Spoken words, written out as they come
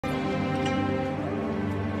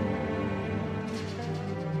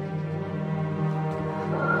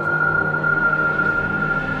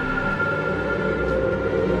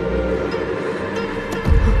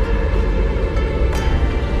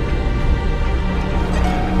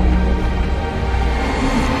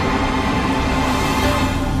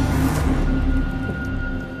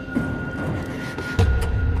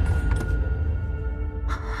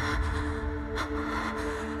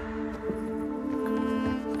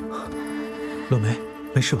洛梅，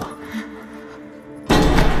没事吧？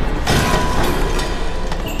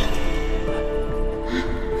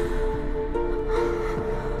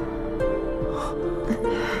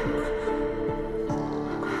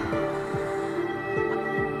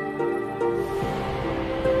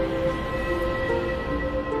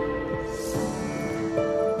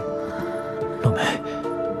洛梅。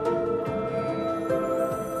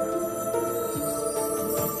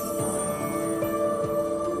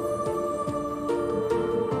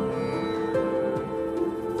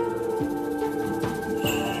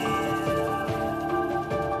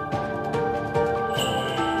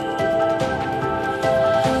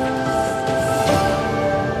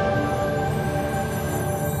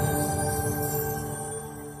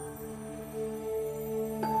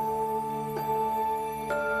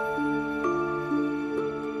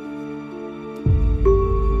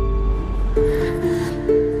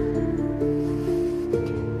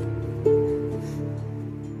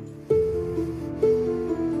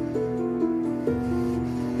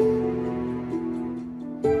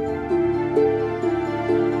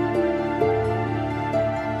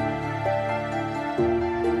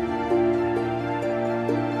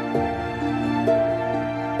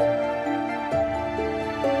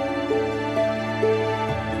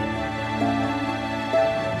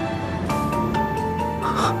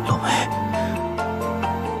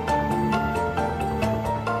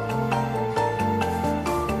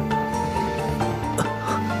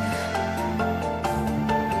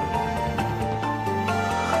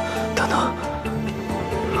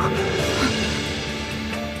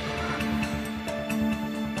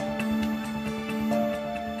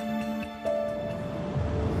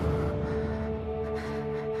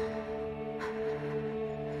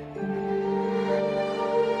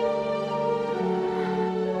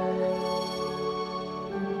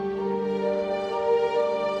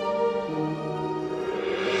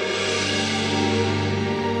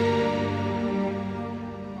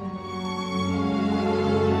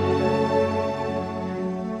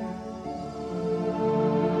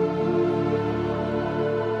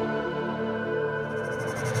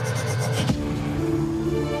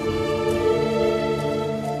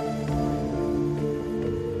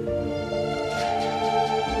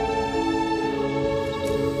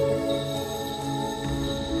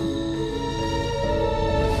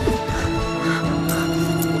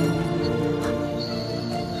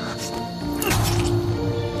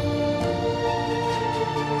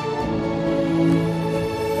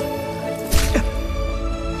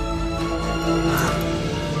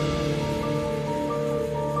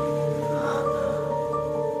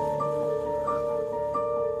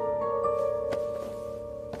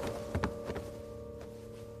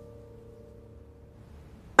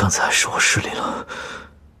 刚才是我失礼了，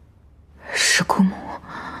是姑母，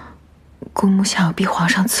姑母想要逼皇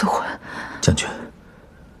上赐婚。将军，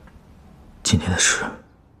今天的事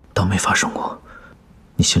当没发生过，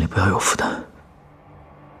你心里不要有负担。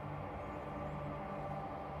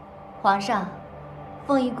皇上，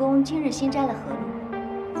凤仪宫今日新摘了河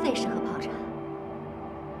路，最适合泡茶。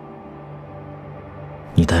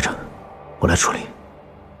你待着，我来处理。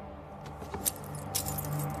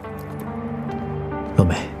洛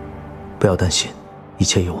梅，不要担心，一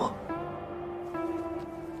切有我。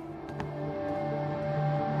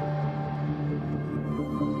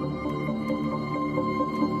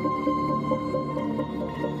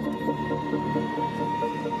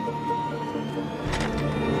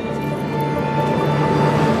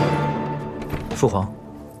父皇，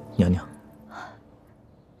娘娘。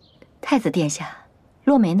太子殿下，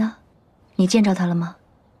洛梅呢？你见着她了吗？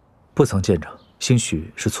不曾见着，兴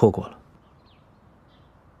许是错过了。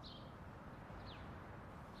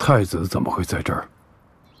太子怎么会在这儿？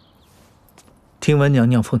听闻娘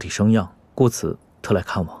娘凤体生恙，故此特来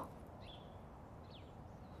看望。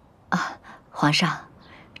啊，皇上，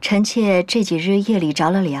臣妾这几日夜里着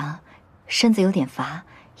了凉，身子有点乏，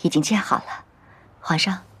已经见好了。皇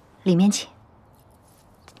上，里面请。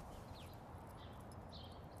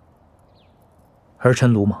儿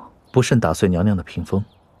臣鲁莽，不慎打碎娘娘的屏风，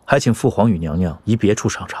还请父皇与娘娘移别处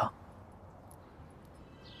赏茶。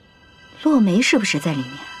洛梅是不是在里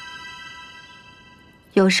面？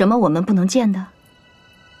有什么我们不能见的？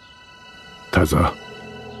太子，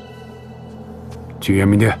去圆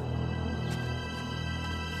明殿。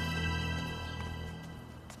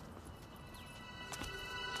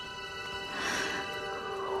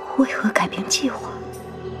为何改变计划？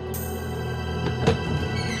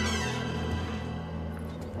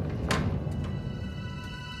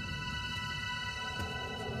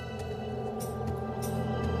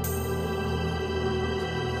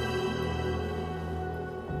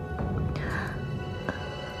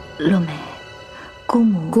乐梅，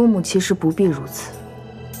姑母其实不必如此。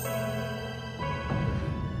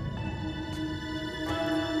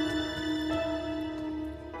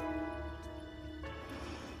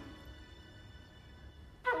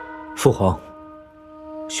父皇，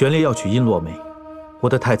玄烈要娶殷洛梅，我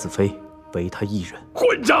的太子妃唯他一人。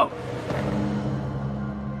混账！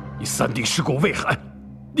你三弟尸骨未寒，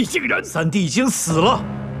你竟然……三弟已经死了，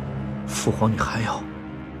父皇，你还要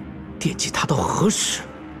惦记他到何时？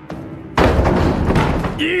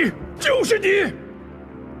你就是你！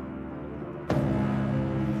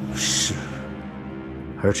是，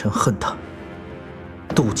儿臣恨他，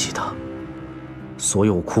妒忌他，所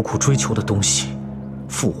有我苦苦追求的东西。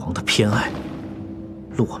 父皇的偏爱，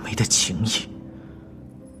洛梅的情谊，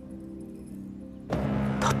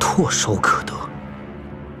他唾手可得，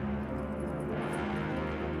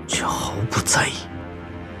却毫不在意。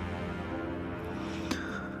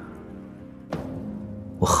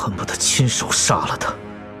我恨不得亲手杀了他。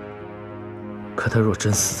可他若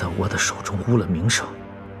真死在我的手中，污了名声，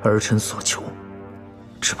儿臣所求，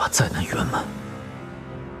只怕再难圆满。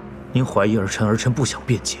您怀疑儿臣，儿臣不想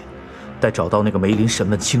辩解。 待找到那个梅林，审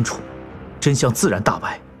问清楚，真相自然大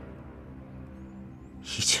白。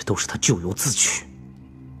一切都是他咎由自取。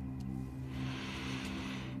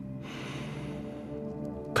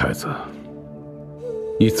太子，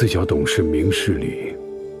你自小懂事明事理，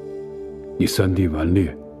你三弟顽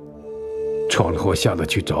劣，闯了祸下得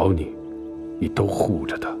去找你，你都护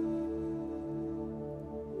着他。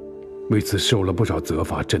为此受了不少责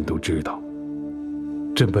罚，朕都知道。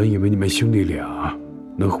朕本以为你们兄弟俩。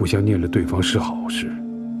 能互相念了对方是好事，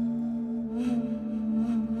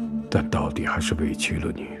但到底还是委屈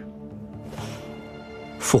了你。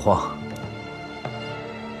父皇，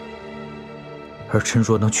儿臣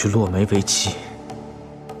若能娶洛梅为妻，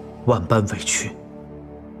万般委屈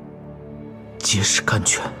皆是甘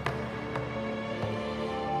泉。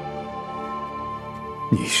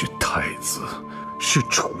你是太子，是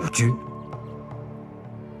储君。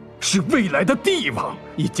 是未来的帝王，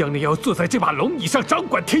你将来要坐在这把龙椅上，掌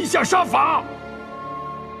管天下杀伐。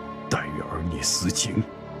但愿儿女私情，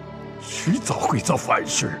迟早会遭反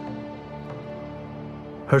噬。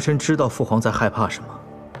儿臣知道父皇在害怕什么。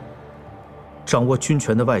掌握军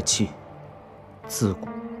权的外戚，自古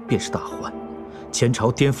便是大患，前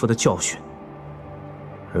朝颠覆的教训，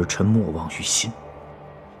儿臣莫忘于心。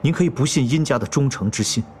您可以不信殷家的忠诚之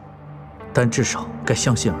心，但至少该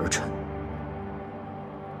相信儿臣。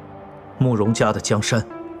 慕容家的江山，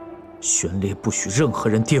玄烈不许任何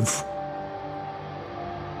人颠覆。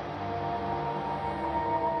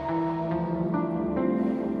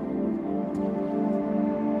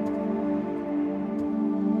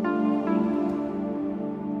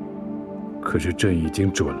可是朕已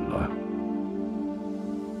经准了，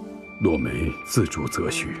洛梅自主择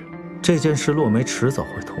婿。这件事，洛梅迟早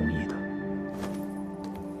会同意的。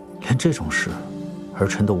连这种事，儿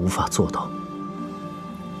臣都无法做到。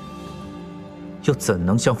 又怎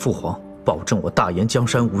能向父皇保证我大燕江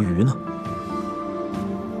山无虞呢？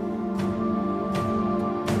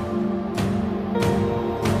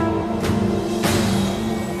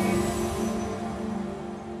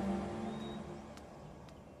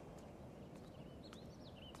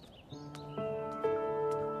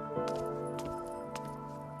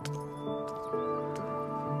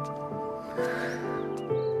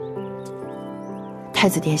太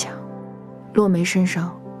子殿下，洛梅身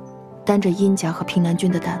上。 担着殷家和平南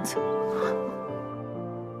军的担子，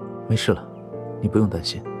没事了，你不用担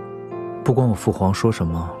心。不管我父皇说什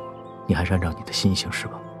么，你还是按照你的心意行事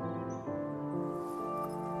吧。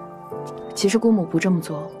其实姑母不这么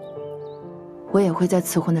做，我也会在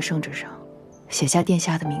赐婚的圣旨上写下殿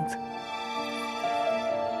下的名字。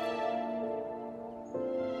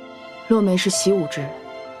洛梅是习武之人，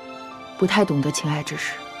不太懂得情爱之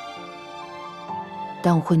事，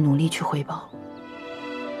但我会努力去回报。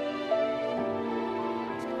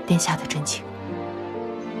 殿下的真情。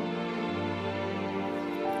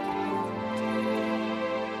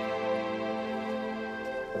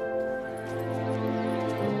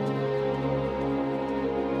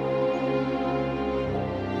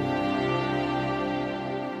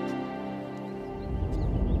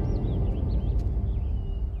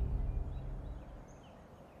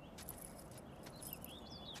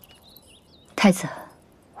太子，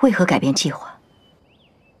为何改变计划？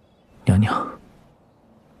娘娘。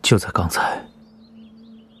 就在刚才，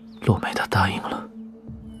洛梅她答应了。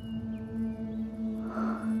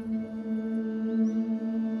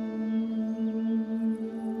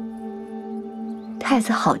太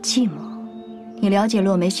子好寂寞，你了解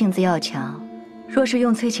洛梅性子要强，若是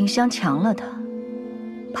用翠琴香强了她，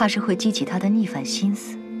怕是会激起她的逆反心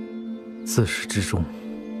思。自始至终，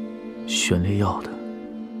玄烈要的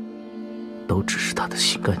都只是他的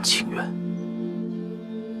心甘情愿。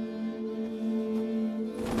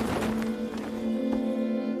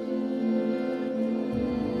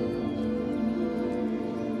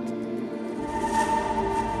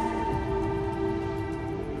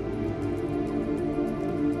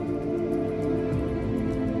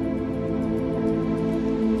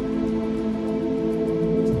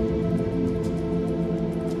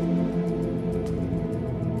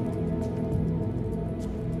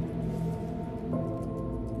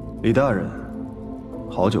李大人，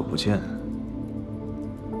好久不见。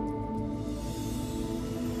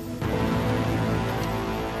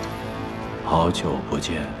好久不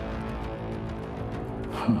见。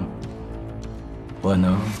哼，我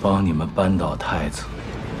能帮你们扳倒太子，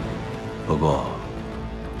不过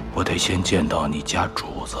我得先见到你家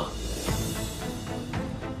主子。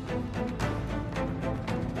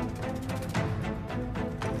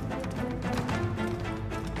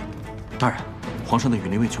大人。 皇上的羽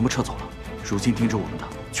林卫全部撤走了，如今盯着我们的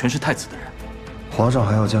全是太子的人。皇上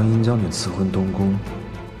还要将殷将军赐婚东宫，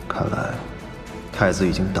看来太子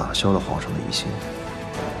已经打消了皇上的疑心。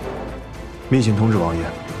密信通知王爷，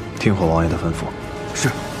听候王爷的吩咐。是。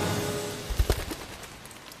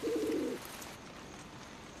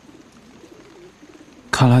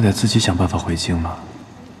看来得自己想办法回京了。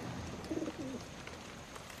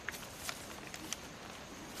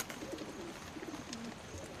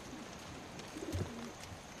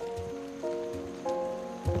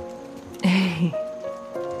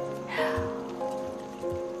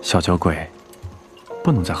 小酒鬼，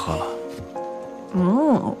不能再喝了。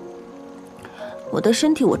我的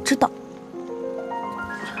身体我知道。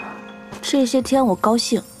这些天我高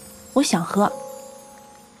兴，我想喝。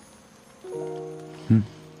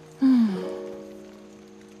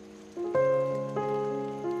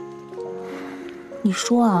你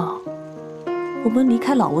说啊，我们离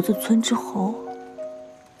开老窝子村之后，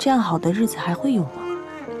这样好的日子还会有吗？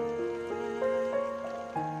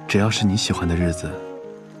只要是你喜欢的日子。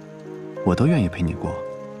 我都愿意陪你过。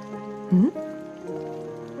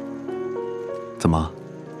怎么，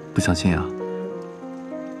不相信呀？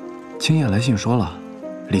青叶来信说了，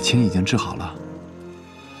李青已经治好了。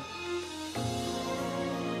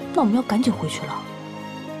那我们要赶紧回去了。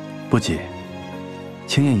不急，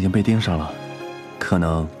青叶已经被盯上了，可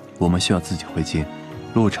能我们需要自己回京，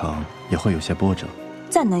路程也会有些波折。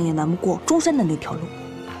再难也难不过中山的那条路。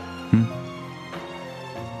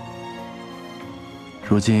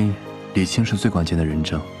如今。 李青是最关键的人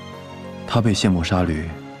证，他被谢幕杀驴，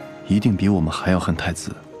一定比我们还要恨太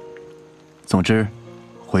子。总之，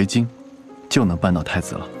回京就能扳倒太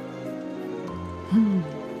子了。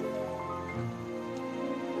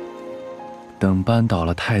等扳倒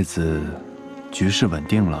了太子，局势稳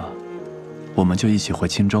定了，我们就一起回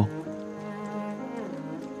青州。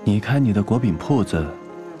你开你的果饼铺子，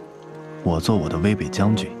我做我的威北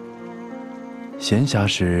将军。闲暇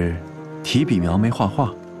时，提笔描眉画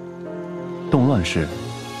画。 动乱时，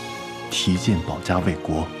提剑保家卫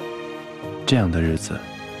国，这样的日子，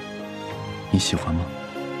你喜欢吗？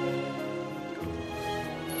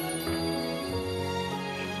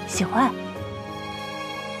喜欢。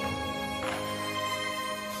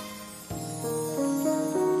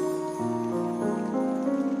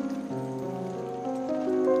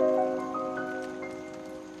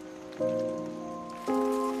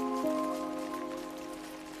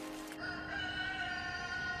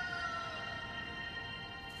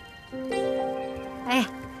哎，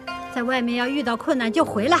在外面要遇到困难就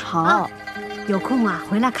回来。好，啊，有空啊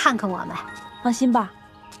回来看看我们。放心吧。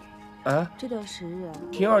哎，这段时日，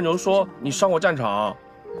听二牛说你上过战场。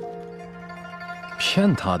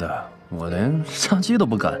骗他的，我连杀鸡都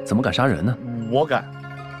不敢，怎么敢杀人呢？我敢，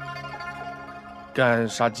干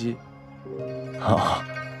杀鸡。好，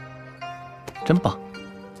真棒。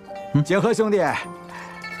结合兄弟，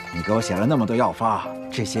你给我写了那么多药方，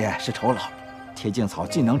这些是酬劳。铁镜草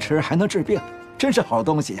既能吃还能治病，真是好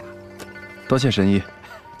东西呀！多谢神医。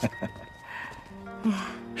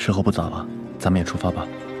时候不早了，咱们也出发吧。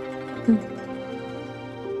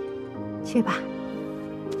去吧。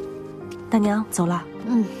大娘，走了。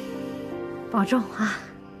保重啊。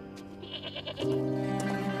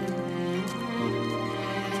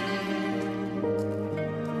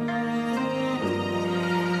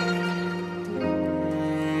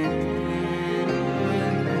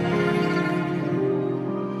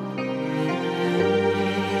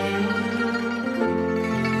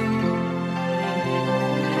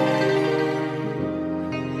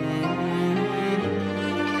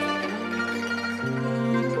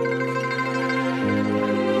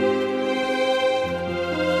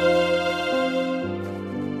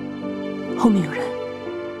后面有人。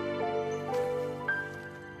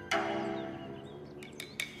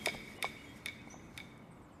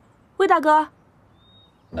魏大哥，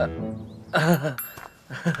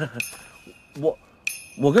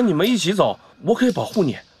我跟你们一起走，我可以保护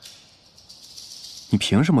你。你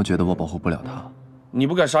凭什么觉得我保护不了他？你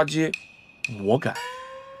不敢杀鸡，我敢。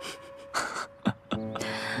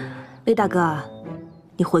魏大哥，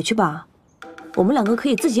你回去吧，我们两个可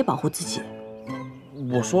以自己保护自己。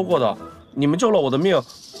我说过的，你们救了我的命，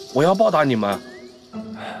我要报答你们。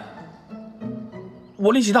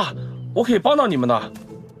我力气大，我可以帮到你们的。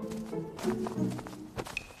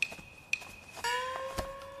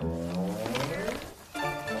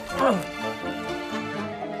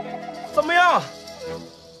怎么样，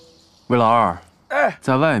魏老二？哎，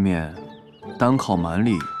在外面单靠蛮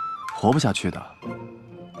力活不下去的。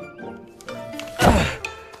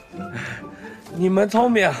你们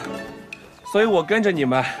聪明，所以我跟着你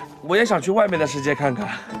们，我也想去外面的世界看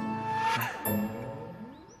看。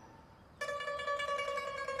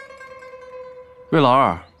魏老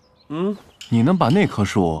二，嗯，你能把那棵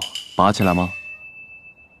树拔起来吗？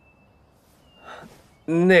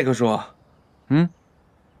那棵树，嗯，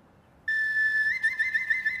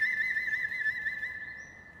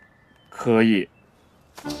可以。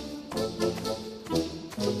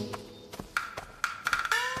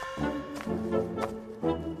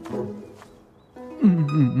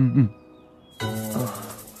嗯。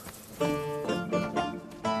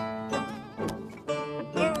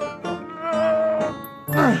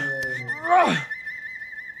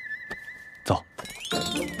走。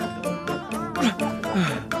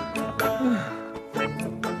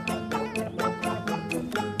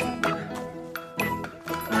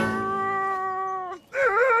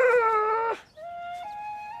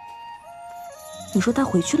你说他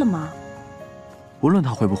回去了吗？无论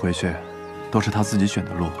他回不回去，都是他自己选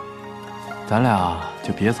的路，咱俩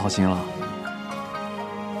就别操心了。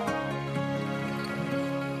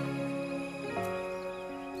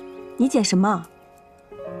你捡什么？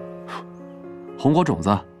红果种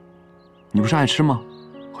子，你不是爱吃吗？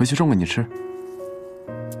回去种给你吃。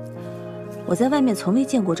我在外面从未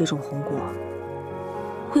见过这种红果，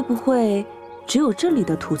会不会只有这里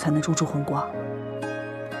的土才能种出红果？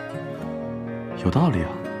有道理啊，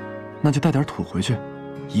那就带点土回去，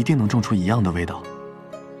一定能种出一样的味道。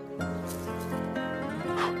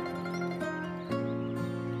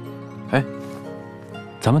哎，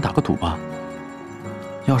咱们打个赌吧，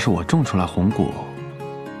要是我种出来红果，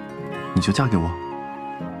你就嫁给我。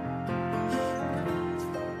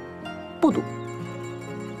不赌，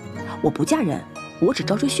我不嫁人，我只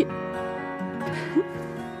招赘婿。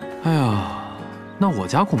哎呀，那我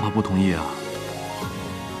家恐怕不同意啊。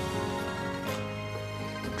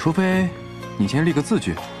除非你先立个字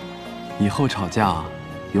据，以后吵架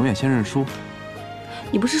永远先认输。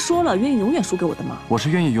你不是说了愿意永远输给我的吗？我是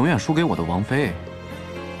愿意永远输给我的王妃。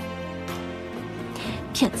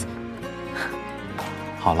骗子！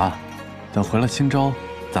好了，等回了青州，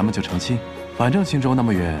咱们就成亲。反正青州那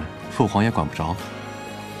么远，父皇也管不着。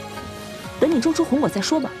等你种出红果再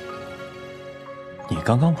说吧。你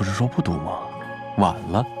刚刚不是说不赌吗？晚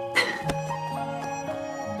了。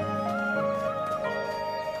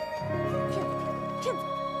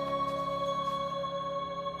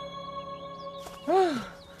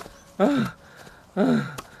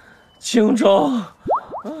青州，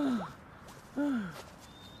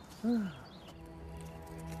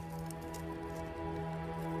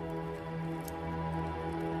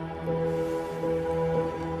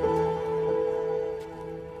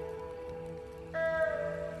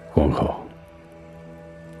皇后，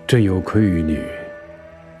朕有愧于你。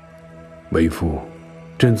为父，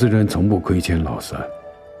朕自然从不亏欠老三，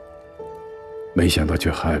没想到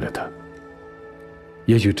却害了他。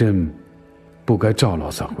也许朕不该召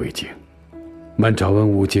老三回京，满朝文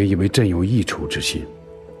武皆以为朕有益处之心，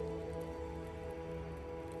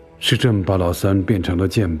是朕把老三变成了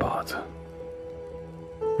箭靶子。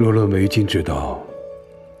若论为今之道，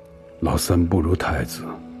老三不如太子，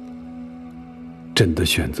朕的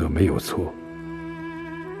选择没有错，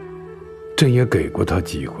朕也给过他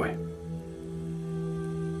机会。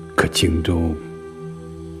可荆州，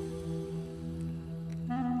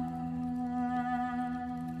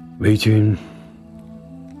为君，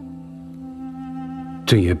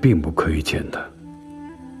朕也并不亏欠他。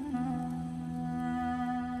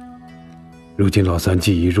如今老三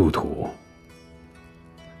既已入土，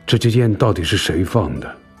这支箭到底是谁放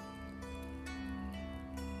的？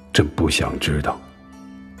朕不想知道，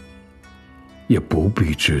也不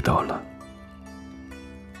必知道了。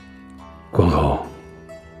皇后，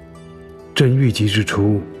朕预计之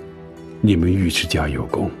初，你们尉迟家有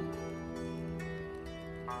功，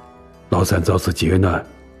老三遭此劫难，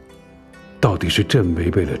到底是朕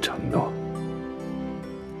违背了承诺，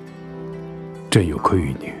朕有愧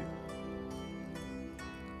于你，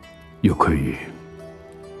有愧于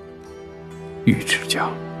尉迟家。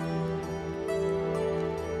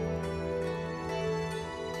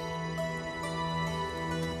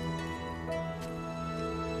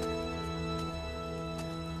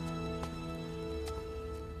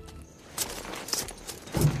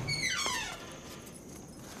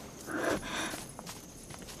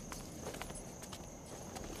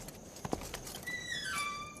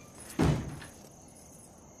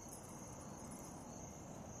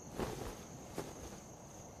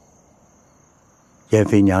燕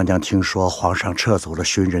妃娘娘听说皇上撤走了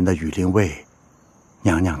寻人的羽林卫，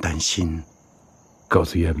娘娘担心。告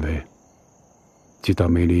诉燕妃，既当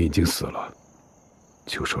梅林已经死了，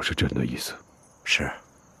就说是朕的意思。是。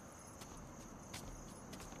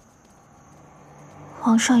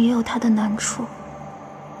皇上也有他的难处，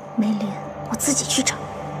梅林，我自己去找。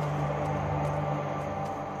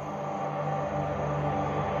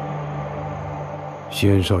西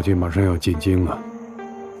安少军马上要进京了。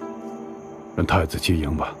让太子去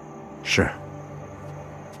迎吧。是。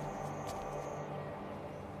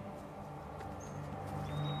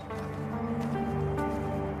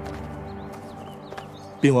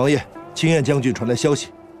禀王爷，清燕将军传来消息，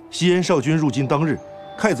西燕少军入京当日，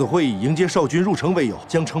太子会以迎接少军入城为由，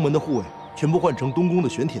将城门的护卫全部换成东宫的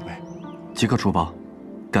玄铁卫。即刻出报，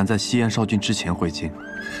赶在西燕少军之前回京。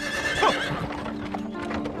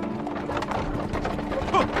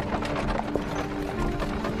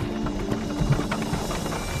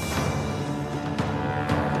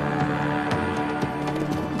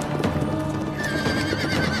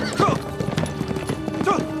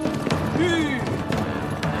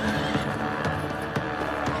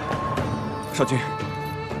少君，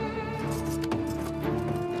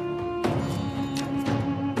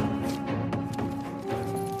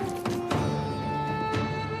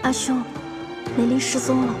阿兄，梅林失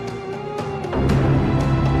踪了。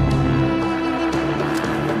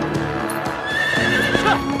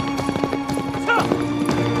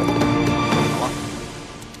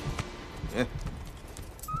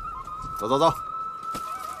走走走。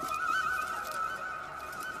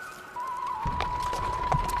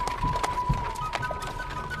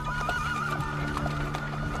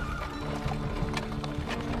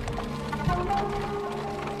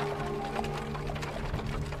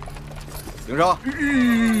领上。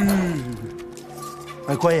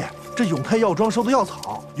哎，官爷，这永泰药庄收的药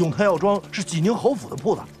草，永泰药庄是济宁侯府的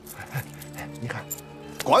铺子。你看，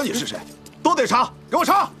管你是谁，都得查，给我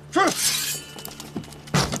查。是。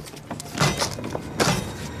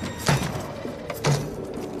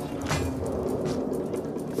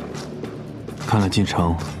看来进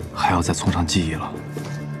城还要再从长计议了。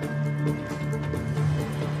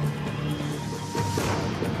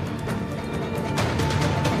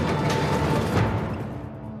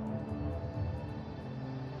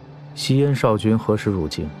西燕少军何时入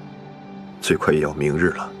京？最快也要明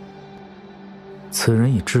日了。此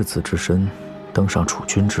人以质子之身登上储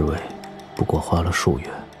君之位，不过花了数月。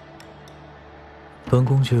本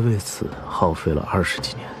宫却为此耗费了20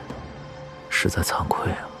几年，实在惭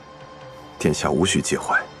愧啊！殿下无需介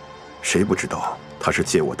怀，谁不知道他是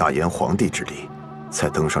借我大燕皇帝之力，才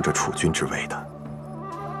登上这储君之位的。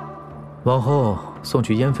往后送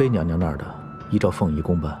去燕妃娘娘那儿的，依照凤仪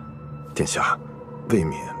公办。殿下，未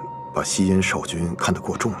免把西燕少军看得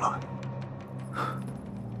过重了。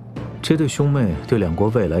这对兄妹对两国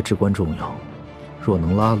未来至关重要，若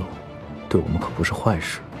能拉拢，对我们可不是坏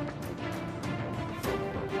事。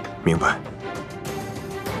明白。